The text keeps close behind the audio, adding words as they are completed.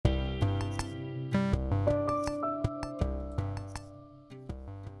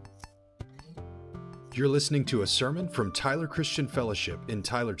You're listening to a sermon from Tyler Christian Fellowship in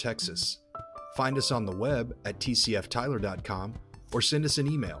Tyler, Texas. Find us on the web at tcftyler.com or send us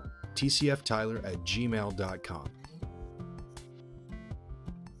an email, tcftyler@gmail.com.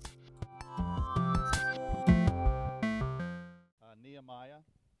 Nehemiah,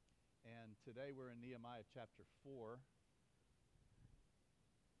 and today we're in Nehemiah chapter 4.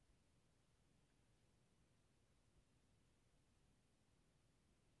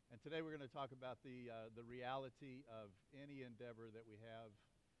 And today we're going to talk about the reality of any endeavor that we have,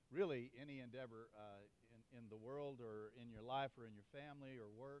 really any endeavor in the world or in your life or in your family or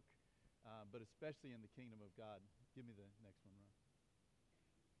work, but especially in the kingdom of God. Give me the next one, Ron.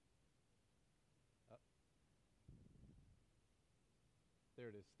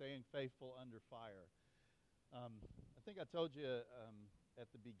 There it is, staying faithful under fire. I think I told you at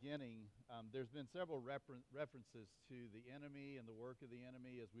the beginning, there's been several references to the enemy and the work of the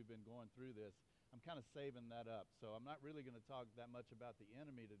enemy as we've been going through this. I'm kind of saving that up, so I'm not really going to talk that much about the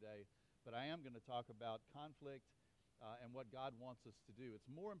enemy today, but I am going to talk about conflict and what God wants us to do. It's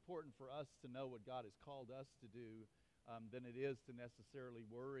more important for us to know what God has called us to do than it is to necessarily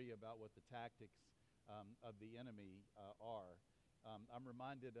worry about what the tactics of the enemy are. I'm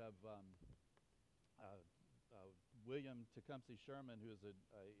reminded of William Tecumseh Sherman, who is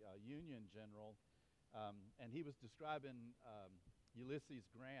a Union general, and he was describing Ulysses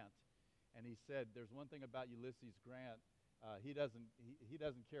Grant, and he said, "There's one thing about Ulysses Grant: he doesn't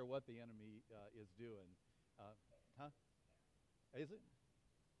care what the enemy is doing." Is it?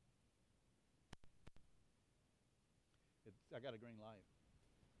 I got a green light.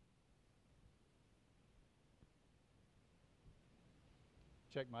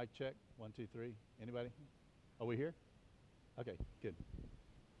 Check, mic check. 1, 2, 3. Anybody? Are we here? Okay, good.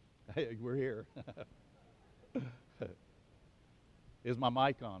 Hey, we're here. Is my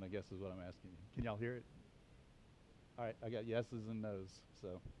mic on, I guess is what I'm asking you. Can y'all hear it? All right, I got yeses and nos,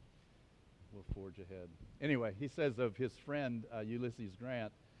 so we'll forge ahead. Anyway, he says of his friend, Ulysses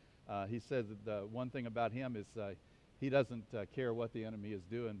Grant, he says that the one thing about him is he doesn't care what the enemy is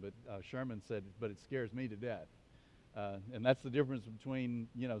doing, but Sherman said, but it scares me to death. And that's the difference between,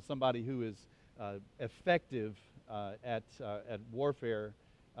 somebody who is effective at warfare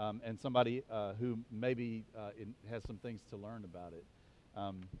and somebody who maybe has some things to learn about it.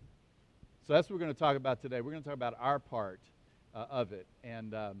 So that's what we're going to talk about today. We're going to talk about our part of it.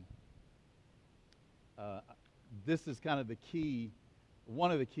 And this is kind of the key,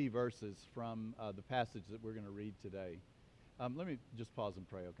 one of the key verses from the passage that we're going to read today. Let me just pause and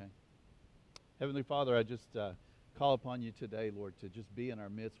pray, okay? Heavenly Father, I just call upon you today, Lord, to just be in our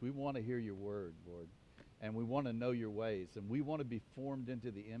midst. We want to hear your word, Lord, and we want to know your ways, and we want to be formed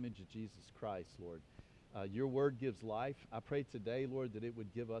into the image of Jesus Christ, Lord. Your word gives life. I pray today, Lord, that it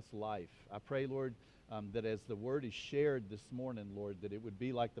would give us life. I pray, Lord, that as the word is shared this morning, Lord, that it would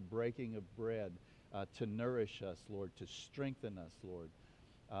be like the breaking of bread to nourish us, Lord, to strengthen us, Lord,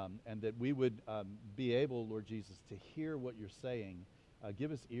 and that we would be able, Lord Jesus, to hear what you're saying.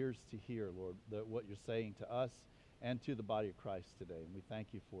 Give us ears to hear, Lord, what you're saying to us and to the body of Christ today. And we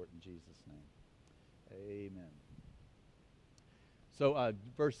thank you for it in Jesus' name. Amen. So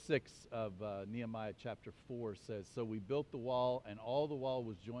verse 6 of Nehemiah chapter 4 says, "So we built the wall, and all the wall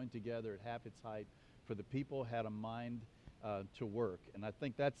was joined together at half its height, for the people had a mind to work." And I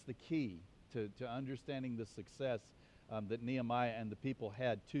think that's the key to understanding the success that Nehemiah and the people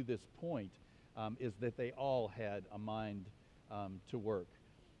had to this point, is that they all had a mind to work.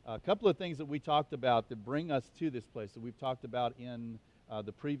 A couple of things that we talked about that bring us to this place that we've talked about in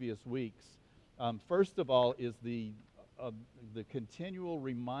the previous weeks. First of all is the continual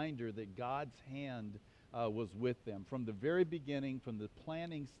reminder that God's hand was with them from the very beginning, from the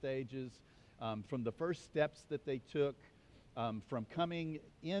planning stages, from the first steps that they took, from coming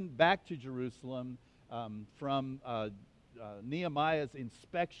back to Jerusalem, from Nehemiah's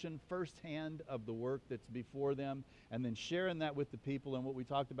inspection firsthand of the work that's before them, and then sharing that with the people. And what we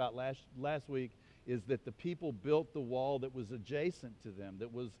talked about last week is that the people built the wall that was adjacent to them,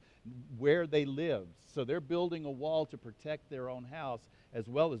 that was where they lived. So they're building a wall to protect their own house, as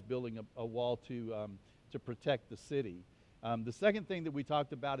well as building a wall to protect the city. The second thing that we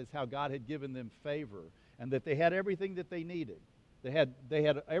talked about is how God had given them favor, and that they had everything that they needed. They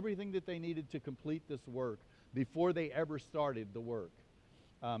had everything that they needed to complete this work before they ever started the work.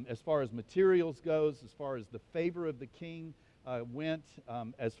 As far as materials goes, as far as the favor of the king went,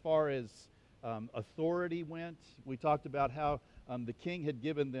 as far as authority went, we talked about how the king had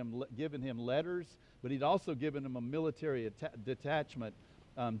given him letters, but he'd also given him a military detachment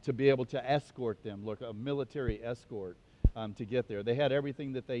to be able to escort them, a military escort to get there. They had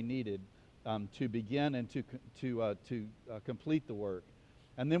everything that they needed to begin and to complete the work.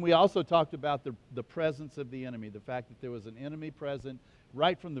 And then we also talked about the presence of the enemy, the fact that there was an enemy present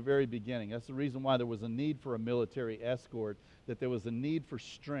right from the very beginning. That's the reason why there was a need for a military escort, that there was a need for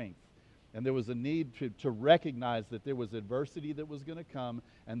strength, and there was a need to recognize that there was adversity that was going to come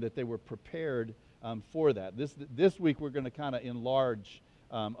and that they were prepared for that. This week we're going to kind of enlarge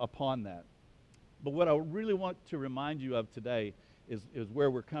upon that. But what I really want to remind you of today is where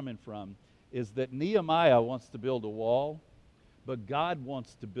we're coming from, is that Nehemiah wants to build a wall, but God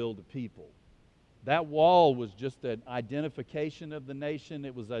wants to build a people. That wall was just an identification of the nation.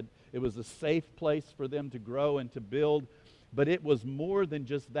 It was a safe place for them to grow and to build, but it was more than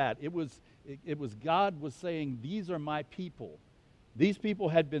just that. It was God was saying, these are my people. These people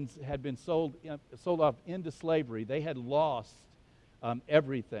had been sold off into slavery. They had lost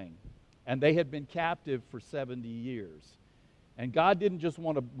everything, and they had been captive for 70 years. And God didn't just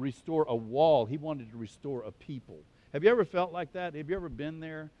want to restore a wall. He wanted to restore a people. Have you ever felt like that? Have you ever been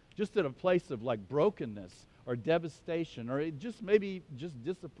there? Just at a place of like brokenness or devastation, or maybe just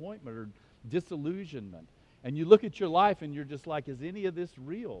disappointment or disillusionment. And you look at your life and you're just like, is any of this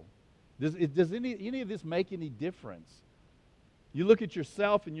real? Does any of this make any difference? You look at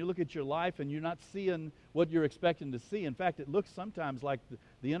yourself and you look at your life and you're not seeing what you're expecting to see. In fact, it looks sometimes like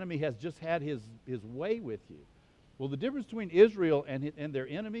the enemy has just had his way with you. Well, the difference between Israel and their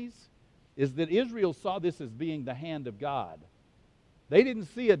enemies is that Israel saw this as being the hand of God. They didn't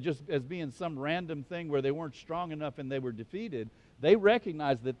see it just as being some random thing where they weren't strong enough and they were defeated. They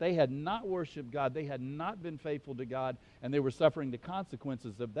recognized that they had not worshiped God, they had not been faithful to God, and they were suffering the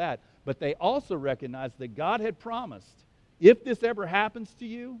consequences of that. But they also recognized that God had promised, if this ever happens to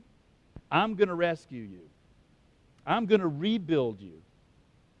you, I'm going to rescue you. I'm going to rebuild you.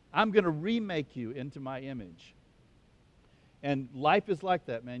 I'm going to remake you into my image. And life is like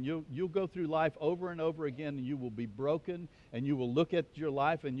that, man. You'll go through life over and over again, and you will be broken, and you will look at your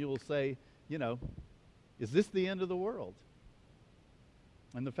life, and you will say, is this the end of the world?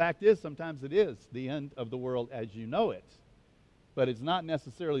 And the fact is, sometimes it is the end of the world as you know it. But it's not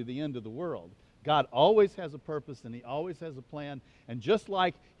necessarily the end of the world. God always has a purpose, and He always has a plan. And just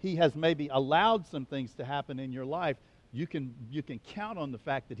like He has maybe allowed some things to happen in your life, you can count on the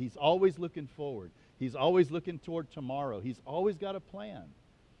fact that He's always looking forward. He's always looking toward tomorrow. He's always got a plan.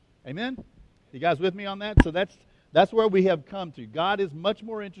 Amen? You guys with me on that? So that's where we have come to. God is much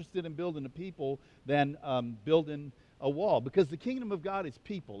more interested in building a people than building a wall, because the kingdom of God is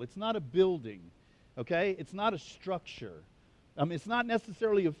people. It's not a building, okay? It's not a structure. It's not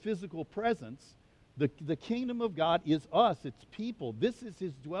necessarily a physical presence. The kingdom of God is us. It's people. This is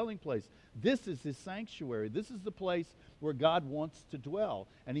His dwelling place. This is His sanctuary. This is the place where God wants to dwell.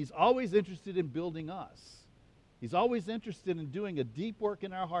 And He's always interested in building us. He's always interested in doing a deep work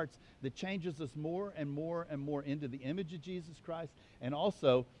in our hearts that changes us more and more and more into the image of Jesus Christ, and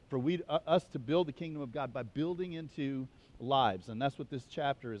also for us to build the kingdom of God by building into lives. And that's what this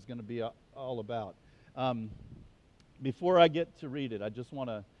chapter is going to be all about. Before I get to read it, I just want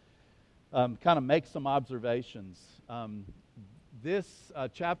to kind of make some observations. This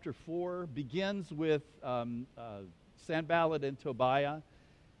chapter 4 begins with Sanballat and Tobiah,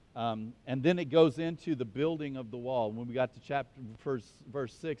 and then it goes into the building of the wall. When we got to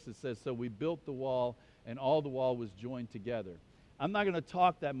verse 6, it says, so we built the wall, and all the wall was joined together. I'm not going to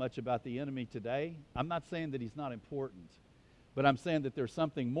talk that much about the enemy today. I'm not saying that he's not important, but I'm saying that there's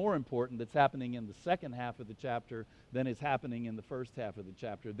something more important that's happening in the second half of the chapter than is happening in the first half of the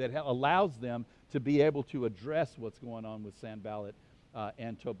chapter that allows them to be able to address what's going on with Sanballat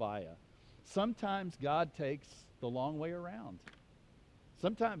and Tobiah. Sometimes God takes the long way around.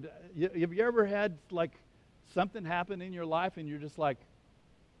 Sometimes, have you ever had like something happen in your life and you're just like,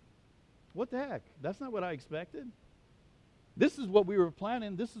 what the heck? That's not what I expected. This is what we were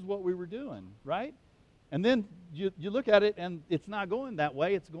planning. This is what we were doing, right? And then you look at it and it's not going that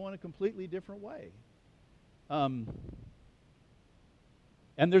way. It's going a completely different way. And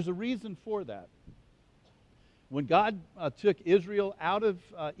there's a reason for that. When God took Israel out of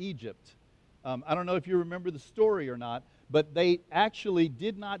Egypt, I don't know if you remember the story or not, but they actually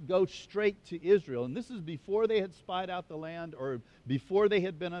did not go straight to Israel. And this is before they had spied out the land, or before they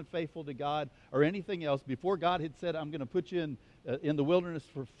had been unfaithful to God or anything else, before God had said, I'm going to put you in the wilderness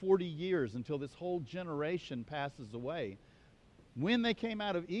for 40 years until this whole generation passes away. When they came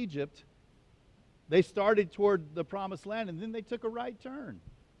out of Egypt, they started toward the promised land, and then they took a right turn.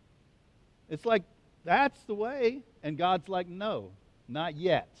 It's like, that's the way. And God's like, no, not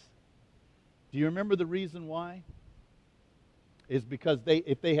yet. Do you remember the reason why? Is because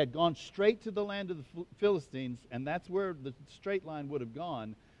if they had gone straight to the land of the Philistines, and that's where the straight line would have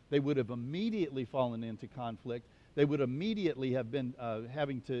gone, they would have immediately fallen into conflict. They would immediately have been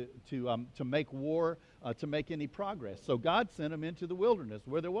having to make war to make any progress. So God sent them into the wilderness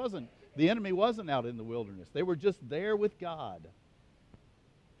where the enemy wasn't out in the wilderness. They were just there with God.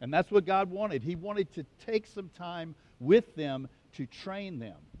 And that's what God wanted. He wanted to take some time with them to train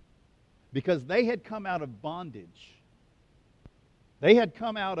them, because they had come out of bondage. They had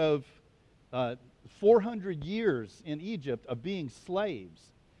come out of 400 years in Egypt of being slaves.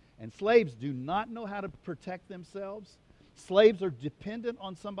 And slaves do not know how to protect themselves. Slaves are dependent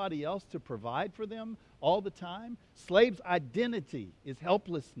on somebody else to provide for them all the time. Slaves' identity is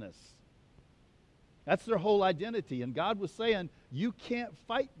helplessness. That's their whole identity. And God was saying, you can't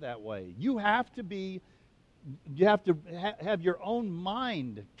fight that way. You have to have your own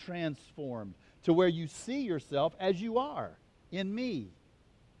mind transformed to where you see yourself as you are in me,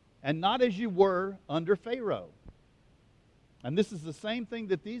 and not as you were under Pharaoh. And this is the same thing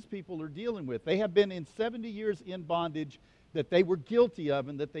that these people are dealing with. They have been in 70 years in bondage that they were guilty of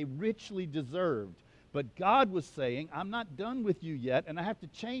and that they richly deserved. But God was saying, I'm not done with you yet, and I have to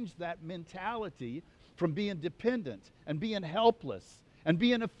change that mentality from being dependent and being helpless and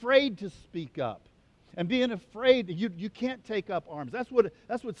being afraid to speak up and being afraid you can't take up arms. That's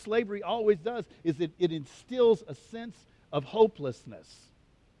what slavery always does, is it instills a sense of hopelessness.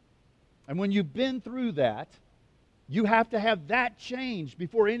 And when you've been through that, you have to have that change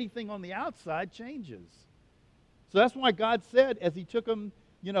before anything on the outside changes. So that's why God said, as he took them,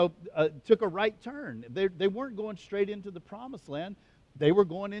 took a right turn. They weren't going straight into the promised land. They were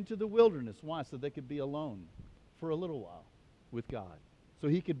going into the wilderness. Why? So they could be alone for a little while with God. So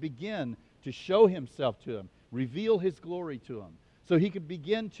he could begin to show himself to them, reveal his glory to them. So he could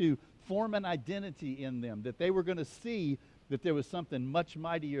begin to form an identity in them, that they were going to see that there was something much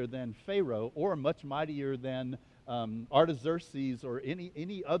mightier than Pharaoh, or much mightier than Artaxerxes or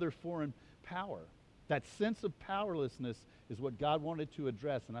any other foreign power. That sense of powerlessness is what God wanted to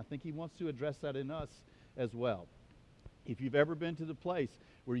address, and I think he wants to address that in us as well. If you've ever been to the place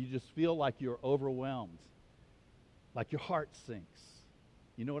where you just feel like you're overwhelmed, like your heart sinks,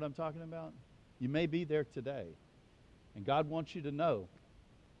 you know what I'm talking about? You may be there today, and God wants you to know,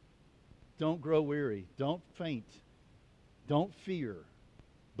 don't grow weary, don't faint, don't fear,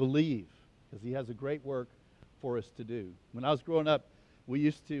 believe, because he has a great work for us to do. When I was growing up, we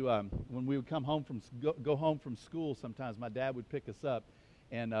used to, when we would go home from school, sometimes my dad would pick us up,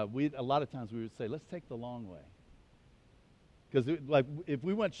 and a lot of times we would say, let's take the long way. Because if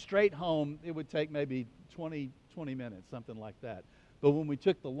we went straight home, it would take maybe 20 minutes, something like that. But when we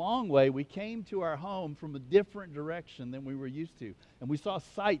took the long way, we came to our home from a different direction than we were used to. And we saw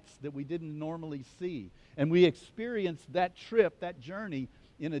sights that we didn't normally see. And we experienced that trip, that journey,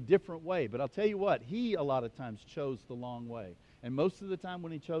 in a different way. But I'll tell you what, he a lot of times chose the long way. And most of the time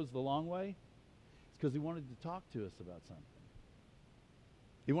when he chose the long way, it's because he wanted to talk to us about something.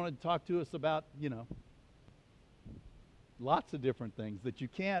 He wanted to talk to us about, lots of different things that you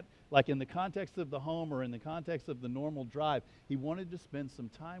can't, like in the context of the home or in the context of the normal drive. He wanted to spend some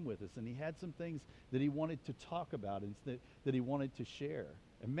time with us, and he had some things that he wanted to talk about and that he wanted to share.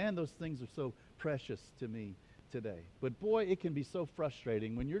 And man, those things are so precious to me today. But boy, it can be so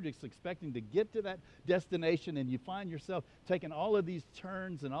frustrating when you're just expecting to get to that destination and you find yourself taking all of these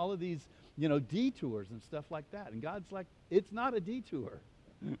turns and all of these, detours and stuff like that. And God's like, it's not a detour.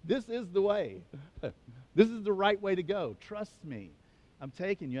 This is the way. This is the right way to go. Trust me. I'm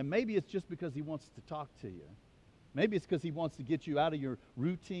taking you. And maybe it's just because he wants to talk to you. Maybe it's because he wants to get you out of your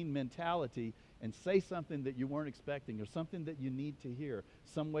routine mentality and say something that you weren't expecting, or something that you need to hear,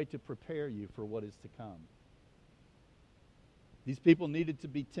 some way to prepare you for what is to come. These people needed to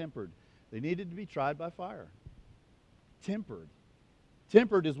be tempered. They needed to be tried by fire. Tempered.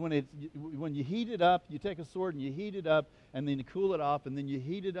 Tempered is when you heat it up, you take a sword and you heat it up, and then you cool it off, and then you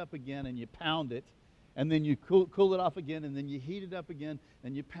heat it up again and you pound it, and then you cool it off again, and then you heat it up again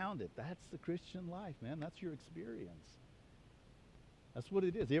and you pound it. That's the Christian life, man. That's your experience. That's what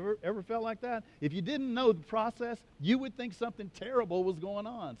it is. You ever felt like that? If you didn't know the process, you would think something terrible was going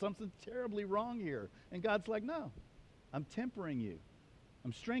on, something terribly wrong here. And God's like, no, I'm tempering you.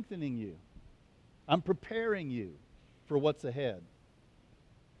 I'm strengthening you. I'm preparing you for what's ahead.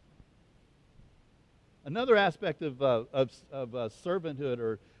 Another aspect of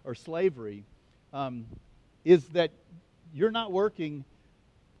servanthood or slavery is that you're not working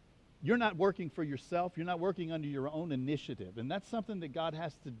for yourself. You're not working under your own initiative. And that's something that God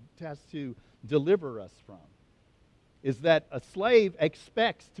has to deliver us from, is that a slave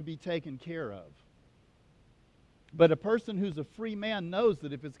expects to be taken care of. But a person who's a free man knows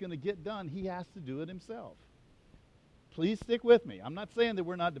that if it's going to get done, he has to do it himself. Please stick with me. I'm not saying that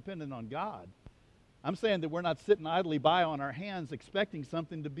we're not dependent on God. I'm saying that we're not sitting idly by on our hands expecting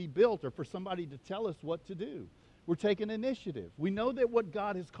something to be built or for somebody to tell us what to do. We're taking initiative. We know that what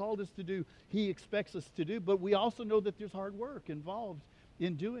God has called us to do, He expects us to do, but we also know that there's hard work involved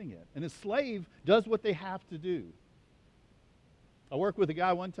in doing it. And a slave does what they have to do. I worked with a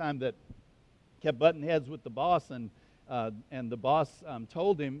guy one time that kept butting heads with the boss, and the boss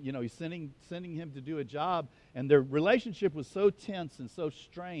told him, he's sending him to do a job, and their relationship was so tense and so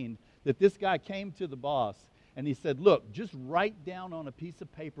strained that this guy came to the boss and he said, look, just write down on a piece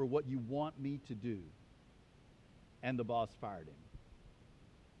of paper what you want me to do. And the boss fired him.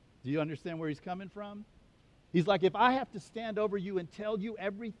 Do you understand where he's coming from? He's like, if I have to stand over you and tell you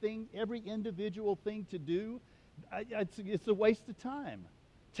everything, every individual thing to do, it's a waste of time.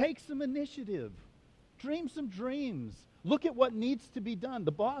 Take some initiative. Dream some dreams. Look at what needs to be done.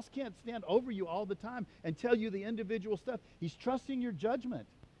 The boss can't stand over you all the time and tell you the individual stuff. He's trusting your judgment.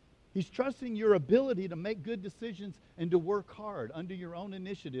 He's trusting your ability to make good decisions and to work hard under your own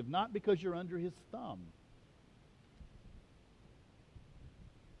initiative, not because you're under his thumb.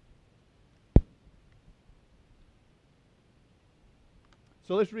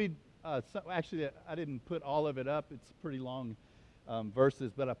 So let's read, actually I didn't put all of it up. It's pretty long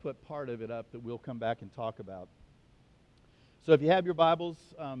verses, but I put part of it up that we'll come back and talk about. So if you have your Bibles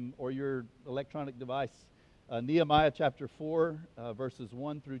or your electronic device, Nehemiah chapter 4, verses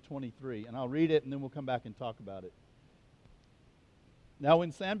 1 through 23. And I'll read it and then we'll come back and talk about it. Now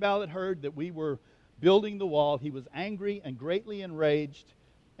when Sanballat heard that we were building the wall, he was angry and greatly enraged,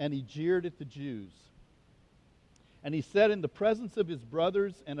 and he jeered at the Jews. And he said in the presence of his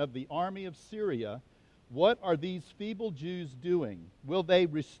brothers and of the army of Syria, what are these feeble Jews doing? Will they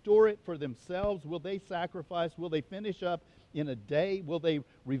restore it for themselves? Will they sacrifice? Will they finish up in a day? Will they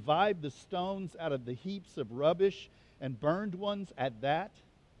revive the stones out of the heaps of rubbish and burned ones at that?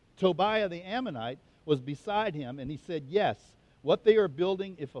 Tobiah the Ammonite was beside him, and he said, yes, what they are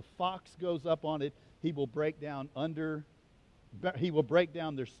building, if a fox goes up on it, he will break down their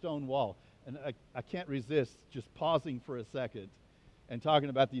stone wall. And I can't resist just pausing for a second and talking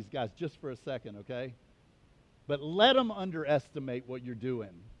about these guys just for a second, okay? But let them underestimate what you're doing.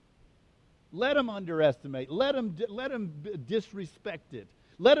 Let them underestimate. Let them disrespect it.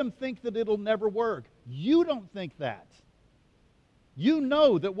 Let them think that it'll never work. You don't think that. You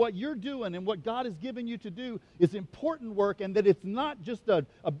know that what you're doing and what God has given you to do is important work, and that it's not just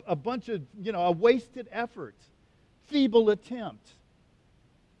a bunch of, a wasted effort, feeble attempt.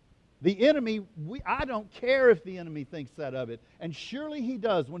 The enemy, I don't care if the enemy thinks that of it. And surely he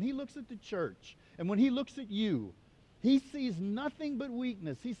does. When he looks at the church and when he looks at you, he sees nothing but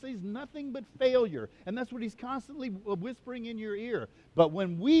weakness. He sees nothing but failure. And that's what he's constantly whispering in your ear. But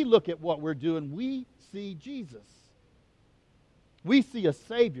when we look at what we're doing, we see Jesus. We see a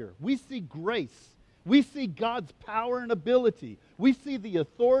Savior. We see grace. We see God's power and ability. We see the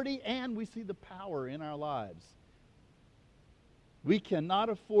authority and we see the power in our lives. We cannot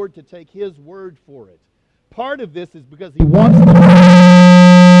afford to take his word for it. Part of this is because he wants to...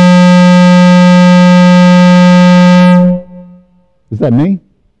 Is that me?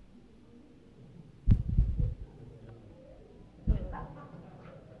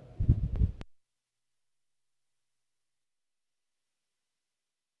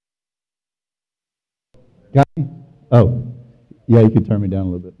 Got me? Oh, yeah, you can turn me down a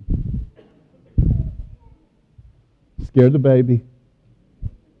little bit. Scared the baby.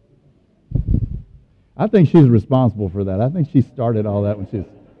 I think she's responsible for that. I think she started all that when she was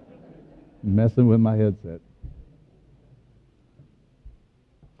messing with my headset.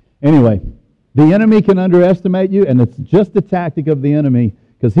 Anyway, the enemy can underestimate you, and it's just a tactic of the enemy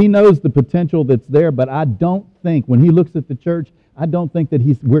because he knows the potential that's there, but I don't think, when he looks at the church, I don't think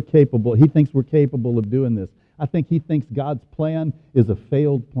that we're capable. He thinks we're capable of doing this. I think he thinks God's plan is a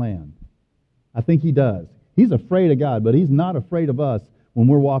failed plan. I think he does. He's afraid of God, but he's not afraid of us when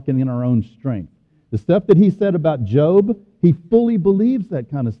we're walking in our own strength. The stuff that he said about Job, he fully believes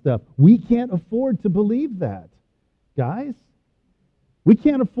that kind of stuff. We can't afford to believe that, guys. We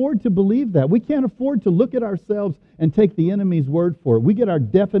can't afford to believe that. We can't afford to look at ourselves and take the enemy's word for it. We get our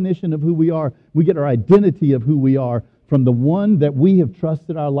definition of who we are. We get our identity of who we are from the one that we have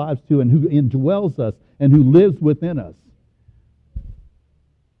trusted our lives to and who indwells us and who lives within us.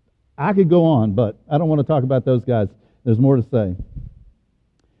 I could go on, but I don't want to talk about those guys. There's more to say.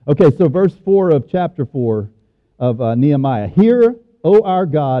 Okay, so verse 4 of chapter 4 of Nehemiah. Hear, O our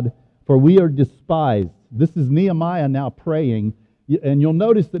God, for we are despised. This is Nehemiah now praying, and you'll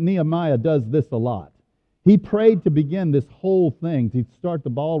notice that Nehemiah does this a lot. He prayed to begin this whole thing, to start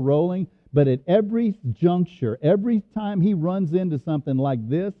the ball rolling, But at every juncture, every time he runs into something like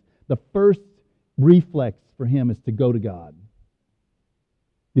this, the first reflex for him is to go to God.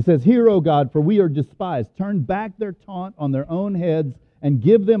 He says, "Hear, O God, for we are despised. Turn back their taunt on their own heads and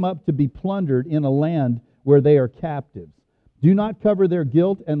give them up to be plundered in a land where they are captives. Do not cover their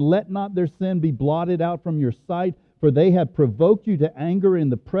guilt, and let not their sin be blotted out from your sight, for they have provoked you to anger in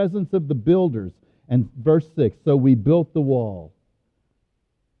the presence of the builders." And verse 6, "So we built the wall.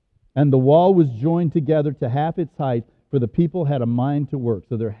 And the wall was joined together to half its height, for the people had a mind to work."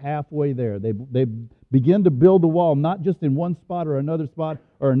 So they're halfway there. They begin to build the wall, not just in one spot or another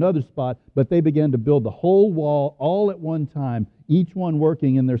spot, but they began to build the whole wall all at one time, each one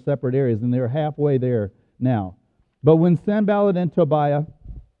working in their separate areas, and they're halfway there now. But when Sanballat and Tobiah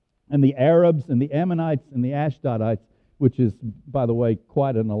and the Arabs and the Ammonites and the Ashdodites, which is, by the way,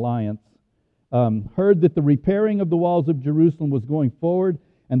 quite an alliance, heard that the repairing of the walls of Jerusalem was going forward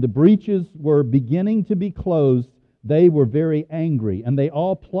and the breaches were beginning to be closed, they were very angry, and they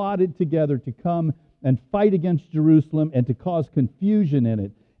all plotted together to come and fight against Jerusalem and to cause confusion in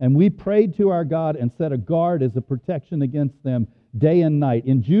it. And we prayed to our God and set a guard as a protection against them day and night.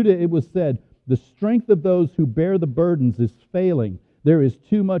 In Judah it was said, "The strength of those who bear the burdens is failing. There is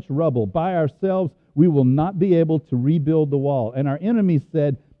too much rubble. By ourselves we will not be able to rebuild the wall." And our enemies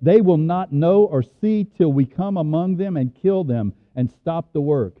said, "They will not know or see till we come among them and kill them and stop the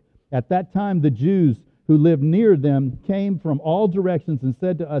work." At that time the Jews who lived near them came from all directions and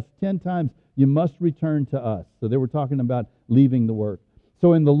said to us 10 times, "You must return to us." So they were talking about leaving the work.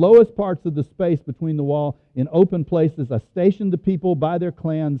 "So in the lowest parts of the space between the wall, in open places, I stationed the people by their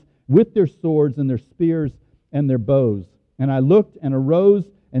clans with their swords and their spears and their bows. And I looked and arose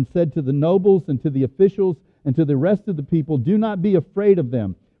and said to the nobles and to the officials and to the rest of the people, 'Do not be afraid of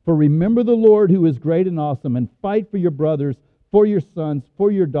them, for remember the Lord who is great and awesome, and fight for your brothers, for your sons,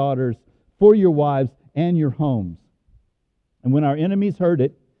 for your daughters, for your wives, and your homes.' And when our enemies heard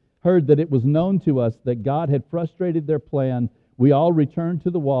that it was known to us that God had frustrated their plan, we all returned to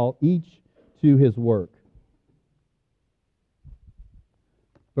the wall, each to his work."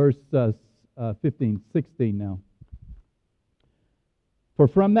 Verse 16 now. "For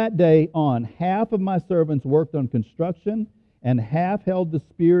from that day on, half of my servants worked on construction, and half held the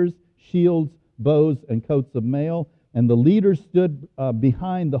spears, shields, bows, and coats of mail. And the leaders stood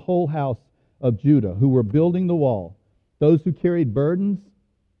behind the whole house of Judah, who were building the wall. Those who carried burdens,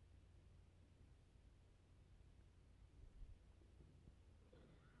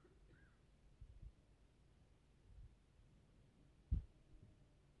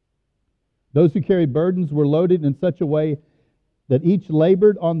 were loaded in such a way that each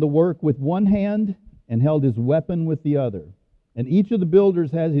labored on the work with one hand and held his weapon with the other. And each of the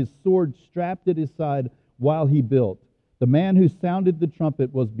builders had his sword strapped at his side while he built. The man who sounded the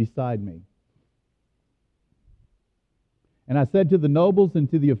trumpet was beside me. And I said to the nobles and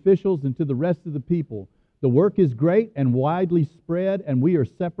to the officials and to the rest of the people, 'The work is great and widely spread, and we are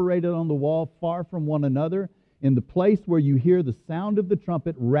separated on the wall far from one another. In the place where you hear the sound of the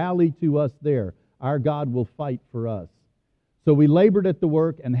trumpet, rally to us there. Our God will fight for us.' So we labored at the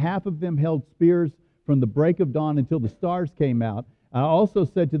work, and half of them held spears from the break of dawn until the stars came out. I also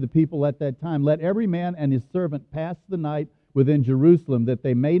said to the people at that time, 'Let every man and his servant pass the night within Jerusalem, that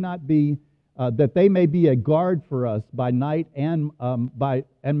they may be a guard for us by night and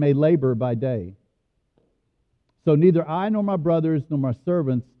may labor by day.' So neither I nor my brothers nor my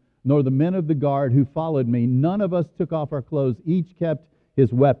servants nor the men of the guard who followed me, none of us took off our clothes. Each kept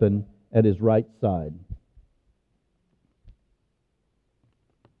his weapon at his right side."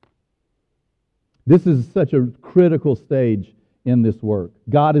 This is such a critical stage in this work.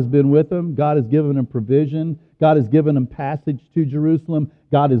 God has been with them. God has given them provision. God has given them passage to Jerusalem.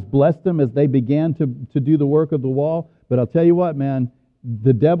 God has blessed them as they began to do the work of the wall. But I'll tell you what, man,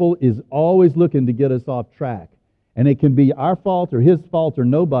 the devil is always looking to get us off track. And it can be our fault or his fault or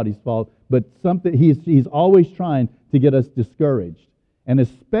nobody's fault, but he's always trying to get us discouraged. And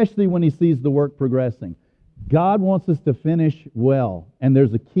especially when he sees the work progressing. God wants us to finish well. And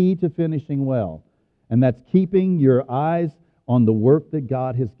there's a key to finishing well. And that's keeping your eyes on the work that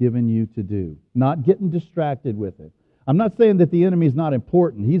God has given you to do. Not getting distracted with it. I'm not saying that the enemy is not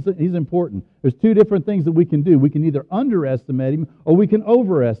important. He's important. There's two different things that we can do. We can either underestimate him or we can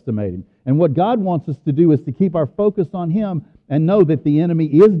overestimate him. And what God wants us to do is to keep our focus on him and know that the enemy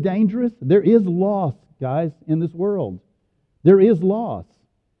is dangerous. There is loss, guys, in this world. There is loss.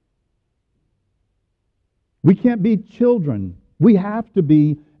 We can't be children. We have to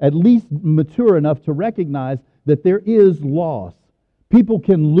be at least mature enough to recognize that there is loss. People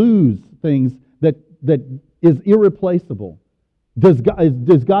can lose things that is irreplaceable. Is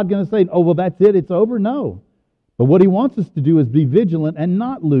God going to say, oh, well, that's it, it's over? No. But what he wants us to do is be vigilant and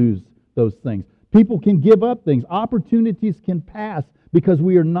not lose those things. People can give up things. Opportunities can pass because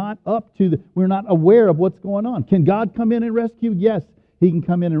we are not we're not aware of what's going on. Can God come in and rescue? Yes, he can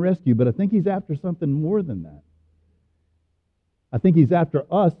come in and rescue. But I think he's after something more than that. I think he's after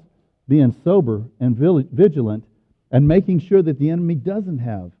us being sober and vigilant and making sure that the enemy doesn't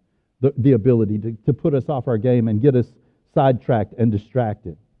have the ability to put us off our game and get us sidetracked and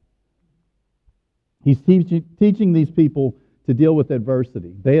distracted. He's teaching these people to deal with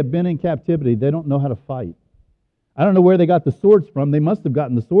adversity. They have been in captivity. They don't know how to fight. I don't know where they got the swords from. They must have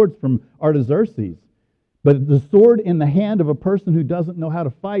gotten the swords from Artaxerxes. But the sword in the hand of a person who doesn't know how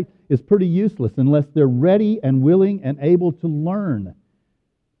to fight is pretty useless unless they're ready and willing and able to learn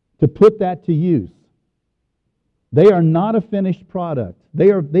to put that to use. They are not a finished product.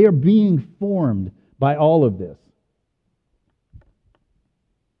 They are being formed by all of this.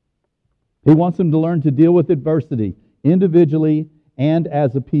 He wants them to learn to deal with adversity individually and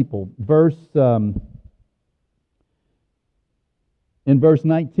as a people. In verse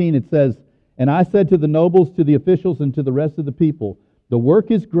 19 it says, "And I said to the nobles, to the officials, and to the rest of the people, the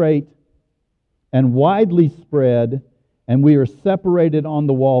work is great and widely spread, and we are separated on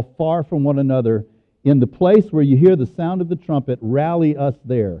the wall far from one another. In the place where you hear the sound of the trumpet, rally us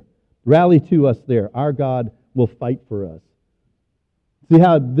there. Rally to us there. Our God will fight for us." See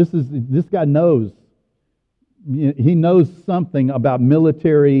how this guy knows. He knows something about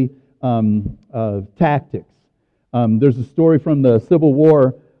military tactics. There's a story from the Civil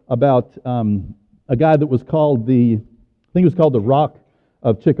War about a guy that was called I think it was called the Rock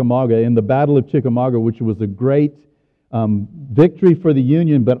of Chickamauga, in the Battle of Chickamauga, which was a great victory for the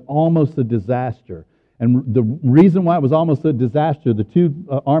Union, but almost a disaster. And the reason why it was almost a disaster, the two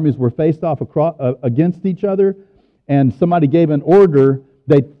armies were faced off against each other, and somebody gave an order.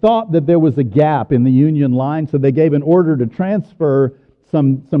 They thought that there was a gap in the Union line, so they gave an order to transfer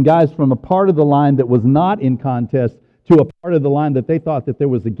some guys from a part of the line that was not in contest to a part of the line that they thought that there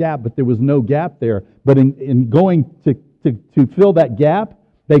was a gap, but there was no gap there. But in going to fill that gap,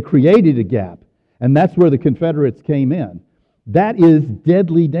 they created a gap. And that's where the Confederates came in. That is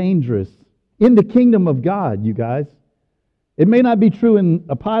deadly dangerous in the kingdom of God, you guys. It may not be true in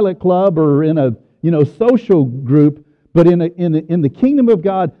a pilot club or in a social group, but in the kingdom of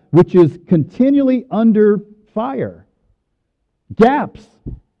God, which is continually under fire. Gaps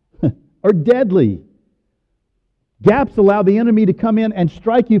are deadly. Gaps allow the enemy to come in and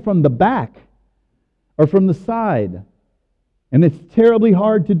strike you from the back or from the side. And it's terribly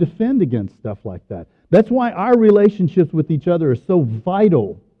hard to defend against stuff like that. That's why our relationships with each other are so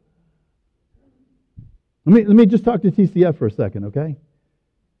vital. Let me just talk to TCF for a second, okay?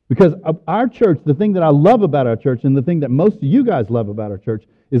 Because our church, the thing that I love about our church, and the thing that most of you guys love about our church,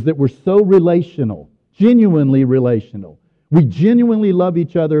 is that we're so relational, genuinely relational. We genuinely love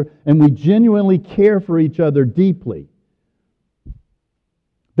each other, and we genuinely care for each other deeply.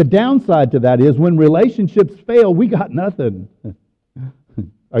 The downside to that is when relationships fail, we got nothing.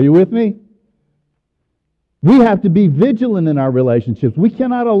 Are you with me? We have to be vigilant in our relationships. We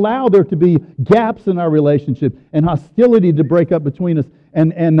cannot allow there to be gaps in our relationship and hostility to break up between us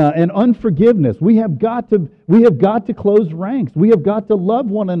and unforgiveness. We have got to close ranks. We have got to love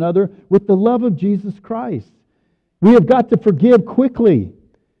one another with the love of Jesus Christ. We have got to forgive quickly.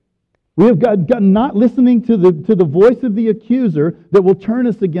 We have got not listening to the voice of the accuser that will turn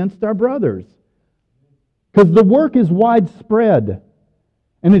us against our brothers. Because the work is widespread.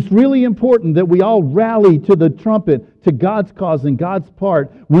 And it's really important that we all rally to the trumpet, to God's cause and God's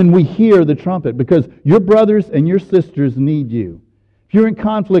part when we hear the trumpet. Because your brothers and your sisters need you. If you're in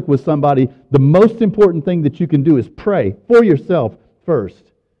conflict with somebody, the most important thing that you can do is pray for yourself first.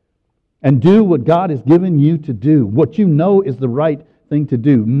 And do what God has given you to do. What you know is the right thing to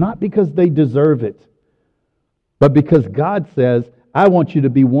do. Not because they deserve it. But because God says, I want you to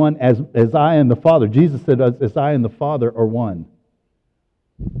be one as I and the Father. Jesus said, as I and the Father are one.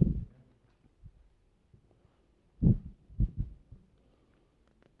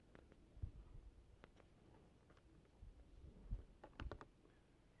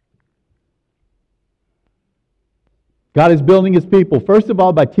 God is building His people, first of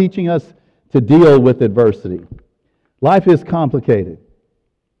all, by teaching us to deal with adversity. Life is complicated.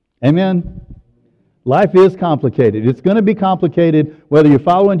 Amen? Life is complicated. It's going to be complicated whether you're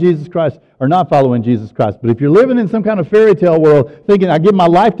following Jesus Christ or not following Jesus Christ. But if you're living in some kind of fairy tale world thinking, I give my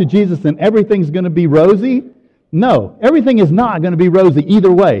life to Jesus and everything's going to be rosy, no, everything is not going to be rosy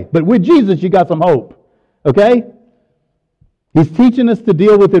either way. But with Jesus, you got some hope. Okay? He's teaching us to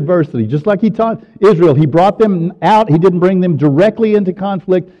deal with adversity. Just like he taught Israel, he brought them out. He didn't bring them directly into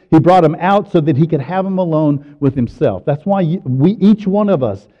conflict. He brought them out so that he could have them alone with himself. That's why each one of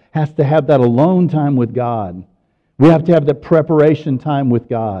us has to have that alone time with God. We have to have that preparation time with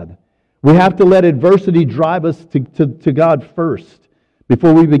God. We have to let adversity drive us to God first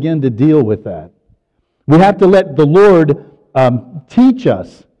before we begin to deal with that. We have to let the Lord teach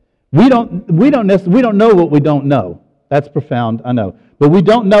us. We don't know what we don't know. That's profound, I know. But we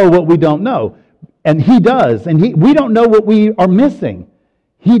don't know what we don't know. And He does. And we don't know what we are missing.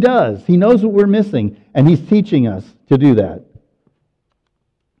 He does. He knows what we're missing. And He's teaching us to do that.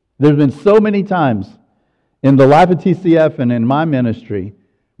 There's been so many times in the life of TCF and in my ministry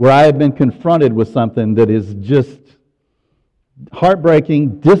where I have been confronted with something that is just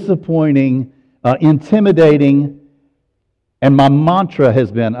heartbreaking, disappointing, intimidating. And my mantra has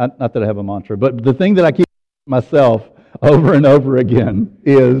been, not that I have a mantra, but the thing that I keep myself over and over again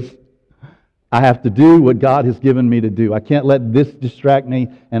is I have to do what God has given me to do. I can't let this distract me,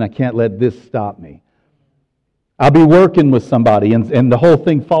 and I can't let this stop me. I'll be working with somebody, and the whole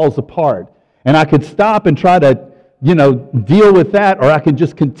thing falls apart. And I could stop and try to, deal with that, or I could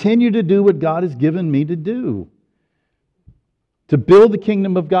just continue to do what God has given me to do. To build the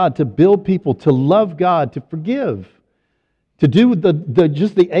kingdom of God, to build people, to love God, to forgive. To do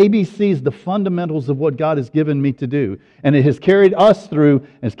just the ABCs, the fundamentals of what God has given me to do. And it has carried us through,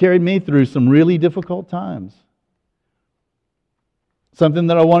 has carried me through some really difficult times. Something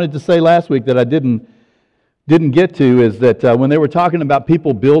that I wanted to say last week that I didn't get to is that when they were talking about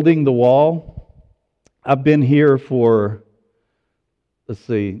people building the wall, I've been here for,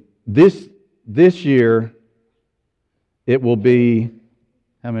 this year it will be,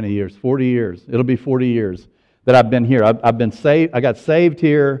 how many years? 40 years. It'll be 40 years. That I've been here. I've been saved. I got saved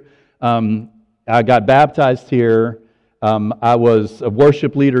here. I got baptized here. I was a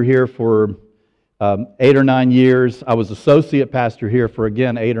worship leader here for 8 or 9 years. I was associate pastor here for,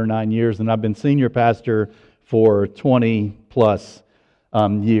 again, 8 or 9 years. And I've been senior pastor for 20 plus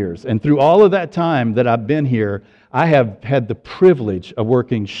years. And through all of that time that I've been here, I have had the privilege of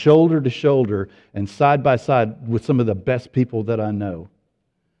working shoulder to shoulder and side by side with some of the best people that I know.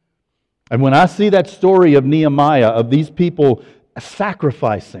 And when I see that story of Nehemiah, of these people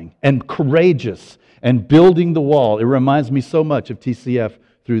sacrificing and courageous and building the wall, it reminds me so much of TCF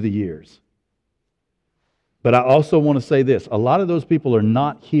through the years. But I also want to say this. A lot of those people are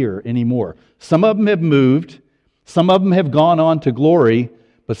not here anymore. Some of them have moved. Some of them have gone on to glory.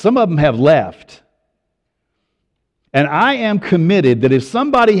 But some of them have left. And I am committed that if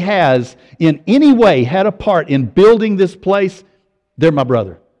somebody has in any way had a part in building this place, they're my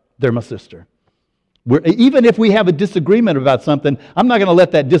brother. They're my sister. Even if we have a disagreement about something, I'm not going to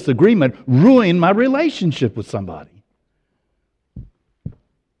let that disagreement ruin my relationship with somebody.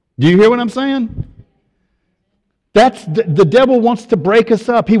 Do you hear what I'm saying? The devil wants to break us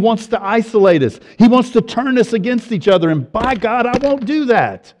up. He wants to isolate us. He wants to turn us against each other. And by God, I won't do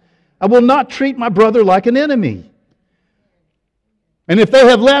that. I will not treat my brother like an enemy. And if they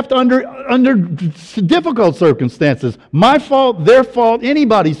have left under difficult circumstances, my fault, their fault,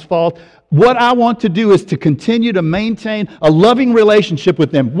 anybody's fault, what I want to do is to continue to maintain a loving relationship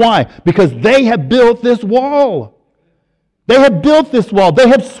with them. Why? Because they have built this wall. They have built this wall. They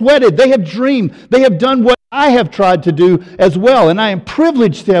have sweated. They have dreamed. They have done what I have tried to do as well. And I am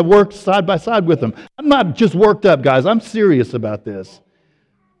privileged to have worked side by side with them. I'm not just worked up, guys. I'm serious about this.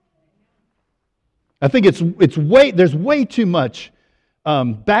 I think there's way too much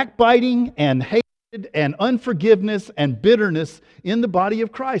backbiting and hatred and unforgiveness and bitterness in the body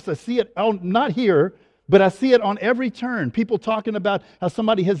of Christ. I see it not here, but I see it on every turn. People talking about how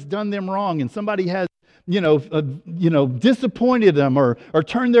somebody has done them wrong and somebody has, disappointed them or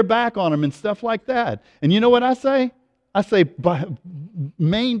turned their back on them and stuff like that. And you know what I say? I say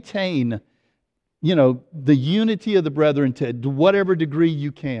maintain, the unity of the brethren to whatever degree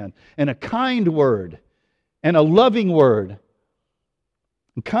you can. And a kind word and a loving word.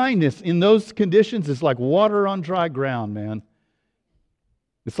 Kindness in those conditions is like water on dry ground, man.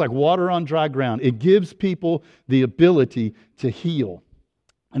 It's like water on dry ground. It gives people the ability to heal.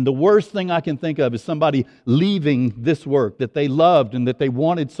 And the worst thing I can think of is somebody leaving this work that they loved and that they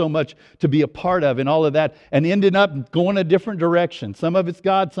wanted so much to be a part of and all of that and ended up going a different direction. Some of it's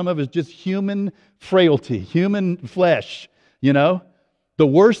God, some of it's just human frailty, human flesh, The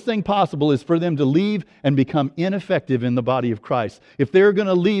worst thing possible is for them to leave and become ineffective in the body of Christ. If they're going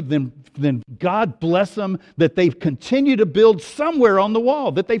to leave, then God bless them that they continue to build somewhere on the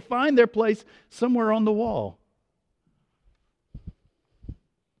wall, that they find their place somewhere on the wall.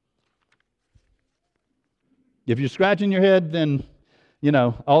 If you're scratching your head, then,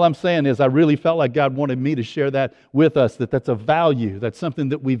 all I'm saying is I really felt like God wanted me to share that with us, that's a value, that's something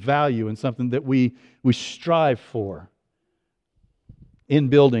that we value and something that we strive for in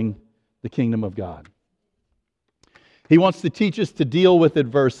building the kingdom of God. He wants to teach us to deal with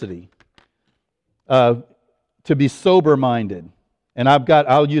adversity, to be sober-minded. And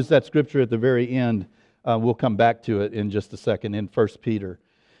I'll use that scripture at the very end. We'll come back to it in just a second in 1 Peter,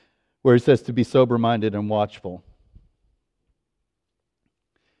 where he says to be sober-minded and watchful.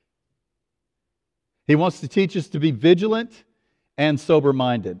 He wants to teach us to be vigilant and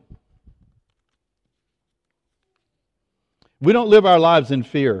sober-minded. We don't live our lives in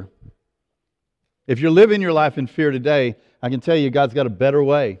fear. If you're living your life in fear today, I can tell you God's got a better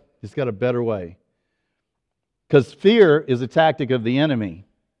way. He's got a better way. Because fear is a tactic of the enemy.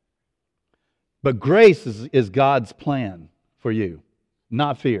 But grace is God's plan for you,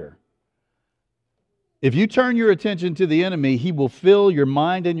 not fear. If you turn your attention to the enemy, he will fill your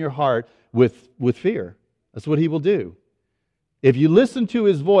mind and your heart with fear. That's what he will do. If you listen to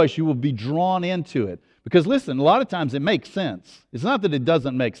his voice, you will be drawn into it. Because listen, a lot of times it makes sense. It's not that it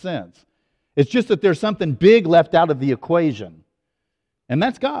doesn't make sense. It's just that there's something big left out of the equation. And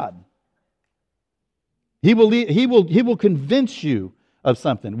that's God. He will convince you of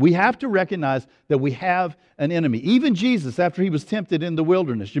something. We have to recognize that we have an enemy. Even Jesus, after he was tempted in the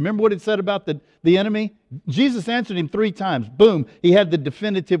wilderness, you remember what it said about the enemy? Jesus answered him 3 times. Boom, he had the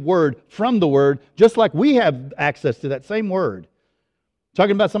definitive word from the word, just like we have access to that same word.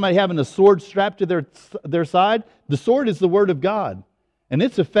 Talking about somebody having a sword strapped to their side, the sword is the word of God, and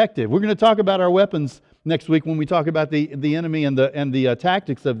it's effective. We're going to talk about our weapons next week when we talk about the enemy and the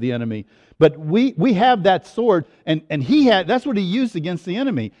tactics of the enemy. But we have that sword, and that's what he used against the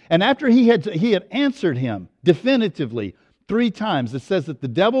enemy. And after he had answered him definitively 3 times, it says that the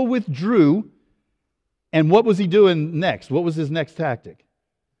devil withdrew. And what was he doing next? What was his next tactic?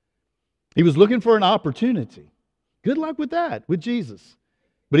 He was looking for an opportunity. Good luck with that, with Jesus.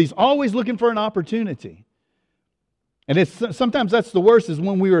 But he's always looking for an opportunity. And sometimes that's the worst, is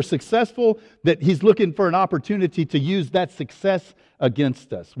when we are successful, that he's looking for an opportunity to use that success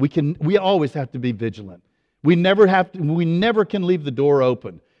against us. We always have to be vigilant. We never can leave the door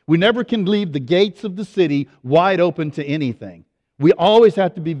open. We never can leave the gates of the city wide open to anything. We always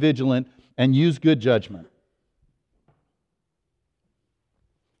have to be vigilant and use good judgment.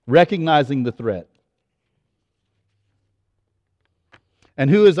 Recognizing the threat. And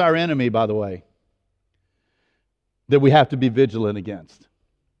who is our enemy, by the way, that we have to be vigilant against?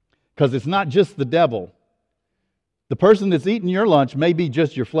 Because it's not just the devil. The person that's eating your lunch may be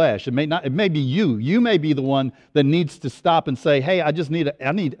just your flesh. It may be you. You may be the one that needs to stop and say, hey, I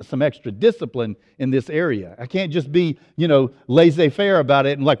need some extra discipline in this area. I can't just be, laissez-faire about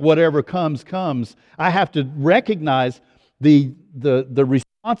it and like whatever comes. I have to recognize the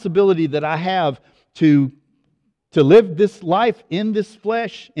responsibility that I have to live this life in this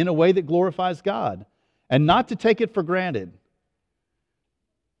flesh in a way that glorifies God, and not to take it for granted.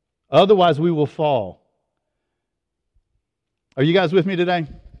 Otherwise, we will fall. Are you guys with me today?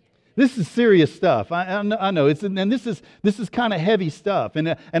 This is serious stuff. I know. This is kind of heavy stuff. And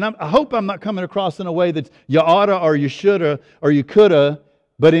I hope I'm not coming across in a way that you oughta or you shoulda or you coulda,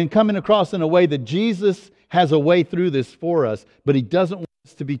 but in coming across in a way that Jesus has a way through this for us, but He doesn't want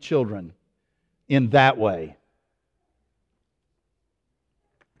us to be children in that way.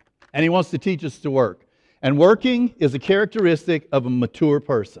 And He wants to teach us to work. And working is a characteristic of a mature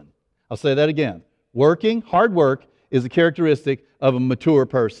person. I'll say that again. Hard work, is a characteristic of a mature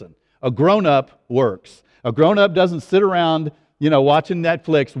person. A grown-up works. A grown-up doesn't sit around, watching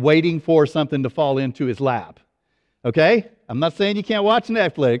Netflix, waiting for something to fall into his lap. Okay? I'm not saying you can't watch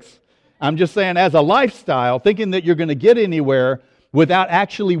Netflix. I'm just saying as a lifestyle, thinking that you're going to get anywhere without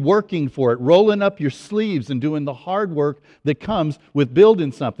actually working for it, rolling up your sleeves and doing the hard work that comes with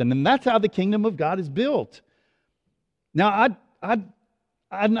building something. And that's how the kingdom of God is built. Now,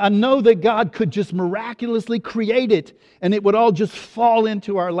 I know that God could just miraculously create it and it would all just fall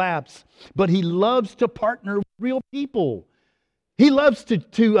into our laps. But He loves to partner with real people. He loves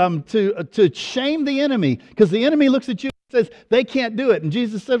to shame the enemy, because the enemy looks at you and says, they can't do it. And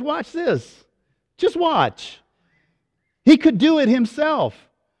Jesus said, watch this. Just watch. He could do it Himself,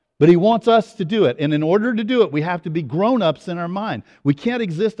 but He wants us to do it. And in order to do it, we have to be grown-ups in our mind. We can't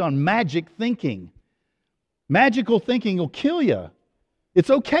exist on magic thinking. Magical thinking will kill you.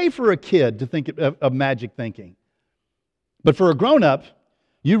 It's okay for a kid to think of magic thinking. But for a grown-up,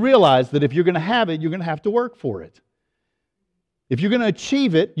 you realize that if you're going to have it, you're going to have to work for it. If you're going to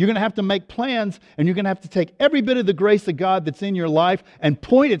achieve it, you're going to have to make plans, and you're going to have to take every bit of the grace of God that's in your life and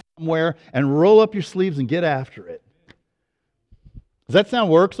point it somewhere and roll up your sleeves and get after it. Does that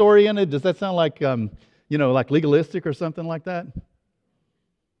sound works-oriented? Does that sound like, like legalistic or something like that?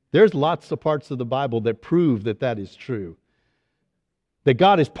 There's lots of parts of the Bible that prove that that is true. That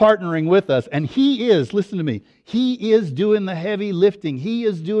God is partnering with us, and He is, listen to me, He is doing the heavy lifting. He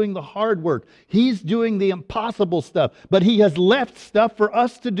is doing the hard work. He's doing the impossible stuff. But He has left stuff for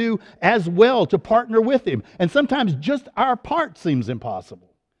us to do as well, to partner with Him. And sometimes just our part seems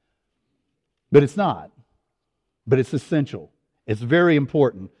impossible. But it's not. But it's essential. It's very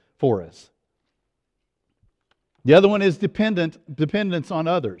important for us. The other one is dependence on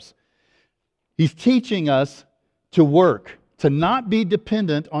others. He's teaching us to work, to not be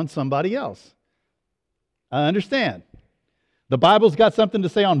dependent on somebody else. I understand. The Bible's got something to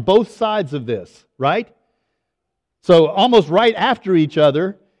say on both sides of this, right? So almost right after each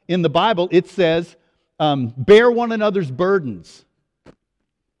other in the Bible, it says, bear one another's burdens.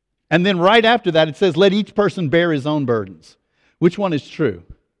 And then right after that, it says, let each person bear his own burdens. Which one is true?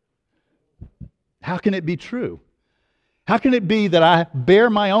 How can it be true? How can it be that I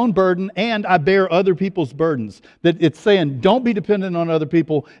bear my own burden and I bear other people's burdens? That it's saying, don't be dependent on other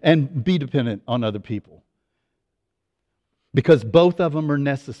people and be dependent on other people. Because both of them are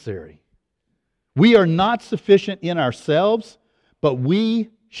necessary. We are not sufficient in ourselves, but we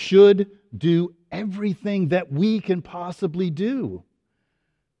should do everything that we can possibly do.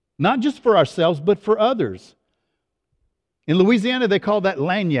 Not just for ourselves, but for others. In Louisiana, they call that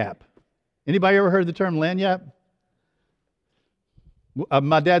lagniappe. Anybody ever heard the term lagniappe?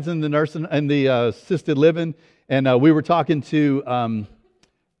 My dad's in the nursing and the assisted living, and we were talking to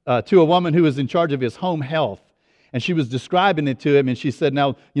a woman who was in charge of his home health, and she was describing it to him, and she said,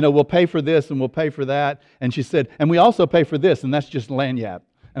 "Now, we'll pay for this and we'll pay for that," and she said, "And we also pay for this, and that's just lagniappe."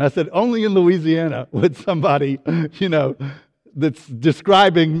 And I said, "Only in Louisiana would somebody, that's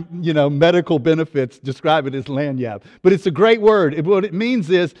describing, medical benefits, describe it as lagniappe." But it's a great word. What it means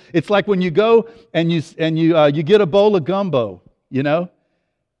is, it's like when you go and you get a bowl of gumbo.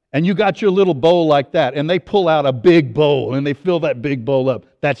 And you got your little bowl like that, and they pull out a big bowl, and they fill that big bowl up.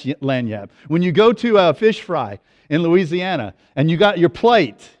 That's lagniappe. When you go to a fish fry in Louisiana, and you got your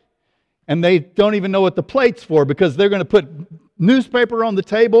plate, and they don't even know what the plate's for, because they're going to put newspaper on the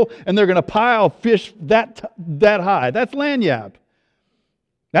table, and they're going to pile fish that high. That's lagniappe.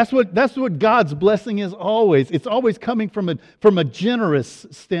 That's what God's blessing is always. It's always coming from a generous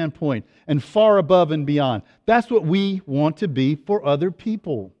standpoint and far above and beyond. That's what we want to be for other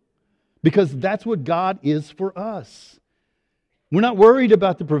people, because that's what God is for us. We're not worried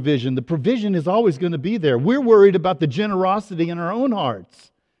about the provision. The provision is always going to be there. We're worried about the generosity in our own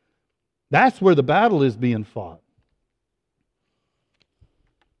hearts. That's where the battle is being fought.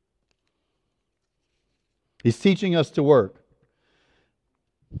 He's teaching us to work.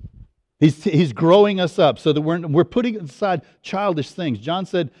 He's growing us up so that we're putting aside childish things. John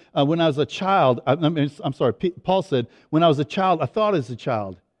said, when I was a child, Paul said, when I was a child, I thought as a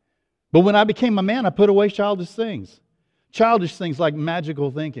child. But when I became a man, I put away childish things. Childish things like magical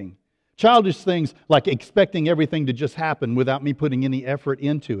thinking. Childish things like expecting everything to just happen without me putting any effort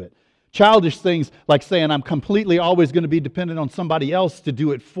into it. Childish things like saying I'm completely always going to be dependent on somebody else to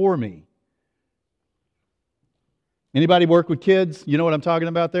do it for me. Anybody work with kids? You know what I'm talking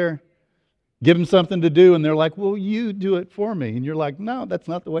about there? Give them something to do, and they're like, well, you do it for me. And you're like, no, that's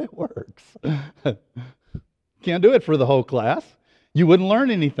not the way it works. Can't do it for the whole class. You wouldn't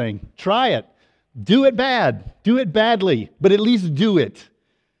learn anything. Try it. Do it bad. Do it badly, but at least do it.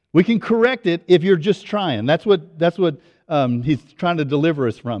 We can correct it if you're just trying. That's what he's trying to deliver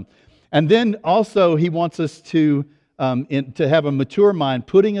us from. And then also he wants us to have a mature mind,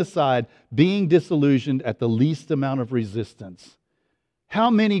 putting aside being disillusioned at the least amount of resistance. How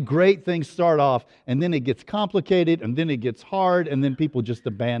many great things start off, and then it gets complicated, and then it gets hard, and then people just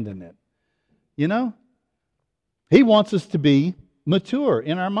abandon it. He wants us to be mature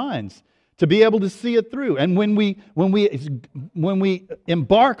in our minds, to be able to see it through. And when we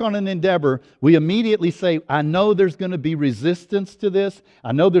embark on an endeavor, we immediately say, I know there's going to be resistance to this.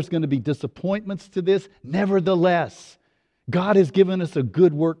 I know there's going to be disappointments to this. Nevertheless, God has given us a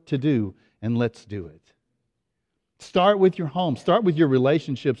good work to do, and let's do it. Start with your home. Start with your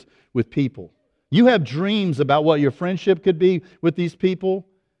relationships with people. You have dreams about what your friendship could be with these people.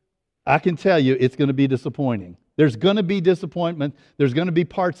 I can tell you it's going to be disappointing. There's going to be disappointment. There's going to be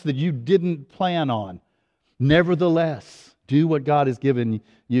parts that you didn't plan on. Nevertheless, do what God has given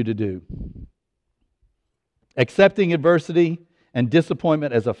you to do. Accepting adversity and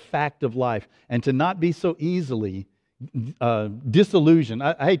disappointment as a fact of life, and to not be so easily disillusion.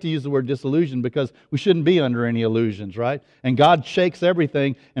 I hate to use the word disillusion because we shouldn't be under any illusions, right? And God shakes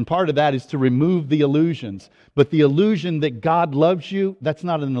everything, and part of that is to remove the illusions. But the illusion that God loves you, that's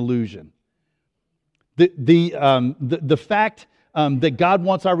not an illusion. The fact that God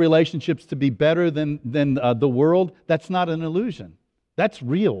wants our relationships to be better than the world, that's not an illusion. That's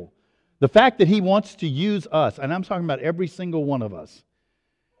real. The fact that He wants to use us, and I'm talking about every single one of us.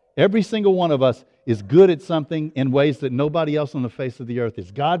 Every single one of us is good at something in ways that nobody else on the face of the earth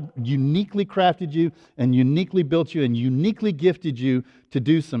is. God uniquely crafted you and uniquely built you and uniquely gifted you to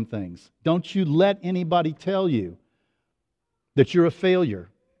do some things. Don't you let anybody tell you that you're a failure.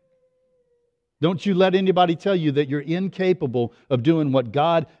 Don't you let anybody tell you that you're incapable of doing what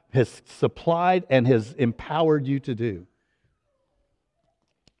God has supplied and has empowered you to do.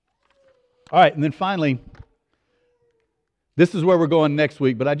 All right, and then finally, this is where we're going next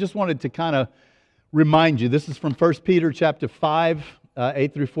week, but I just wanted to kind of remind you. This is from 1 Peter chapter 5,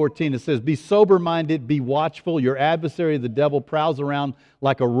 8 through 14. It says, "Be sober-minded, be watchful. Your adversary, the devil, prowls around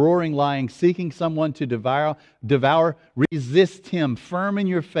like a roaring lion, seeking someone to devour. Resist him, firm in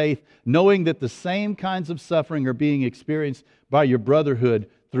your faith, knowing that the same kinds of suffering are being experienced by your brotherhood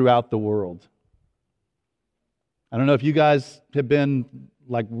throughout the world." I don't know if you guys have been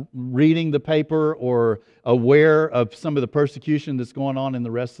like reading the paper or aware of some of the persecution that's going on in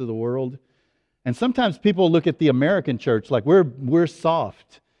the rest of the world. And sometimes people look at the American church like we're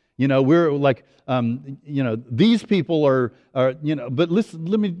soft. We're like, these people are. But listen,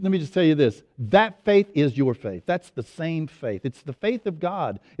 let me just tell you this. That faith is your faith. That's the same faith. It's the faith of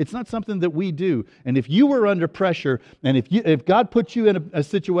God. It's not something that we do. And if you were under pressure, and if God put you in a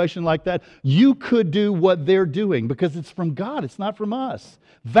situation like that, you could do what they're doing because it's from God. It's not from us.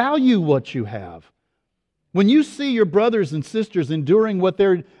 Value what you have. When you see your brothers and sisters enduring what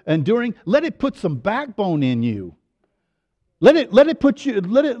they're enduring, let it put some backbone in you. Let it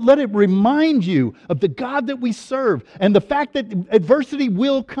remind you of the God that we serve and the fact that adversity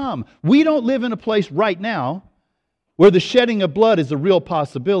will come. We don't live in a place right now where the shedding of blood is a real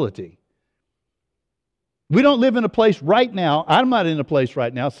possibility. We don't live in a place right now, I'm not in a place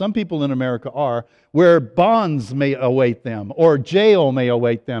right now, some people in America are, where bonds may await them or jail may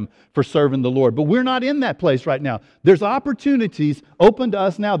await them for serving the Lord. But we're not in that place right now. There's opportunities open to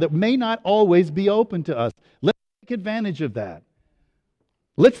us now that may not always be open to us. Let's take advantage of that.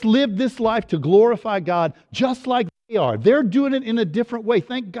 Let's live this life to glorify God just like they are. They're doing it in a different way.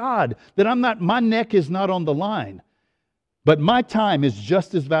 Thank God that my neck is not on the line. But my time is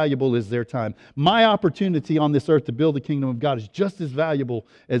just as valuable as their time. My opportunity on this earth to build the kingdom of God is just as valuable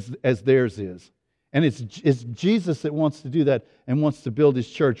as theirs is. And it's Jesus that wants to do that and wants to build His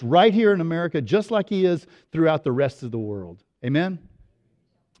church right here in America, just like He is throughout the rest of the world. Amen?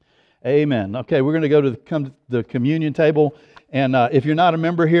 Amen. Okay, we're going to go to the communion table. And if you're not a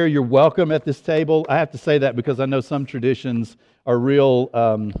member here, you're welcome at this table. I have to say that because I know some traditions are real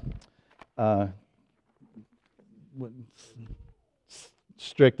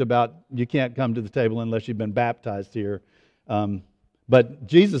strict about you can't come to the table unless you've been baptized here. But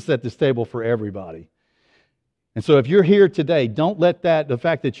Jesus set this table for everybody. And so if you're here today, don't let the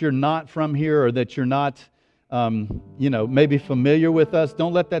fact that you're not from here or that you're not, maybe familiar with us,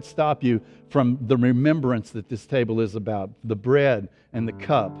 don't let that stop you from the remembrance that this table is about, the bread and the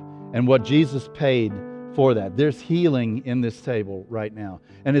cup and what Jesus paid for that. There's healing in this table right now.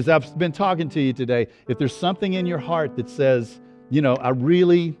 And as I've been talking to you today, if there's something in your heart that says, I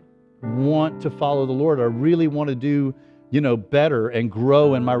really want to follow the Lord, I really want to do, better and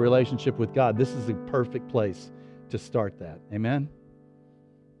grow in my relationship with God, this is a perfect place to start that. Amen?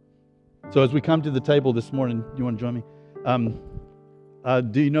 So as we come to the table this morning, you want to join me?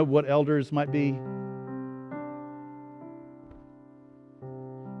 Do you know what elders might be?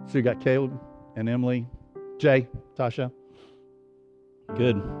 So you got Caleb and Emily, Jay, Tasha.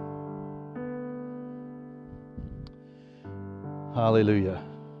 Good. Hallelujah.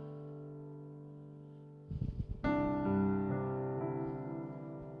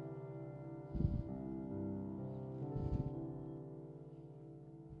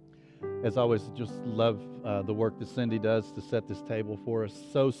 As always, just love the work that Cindy does to set this table for us.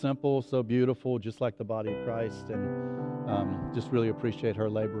 So simple, so beautiful, just like the body of Christ. And just really appreciate her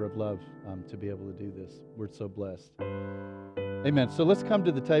labor of love to be able to do this. We're so blessed. Amen. So let's come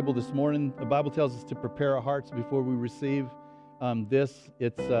to the table this morning. The Bible tells us to prepare our hearts before we receive this.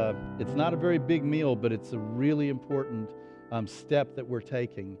 It's not a very big meal, but it's a really important step that we're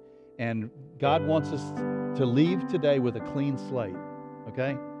taking. And God wants us to leave today with a clean slate,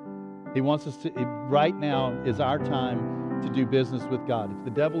 okay? He wants us to, right now is our time to do business with God. If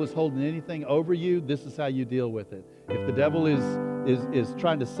the devil is holding anything over you, this is how you deal with it. If the devil is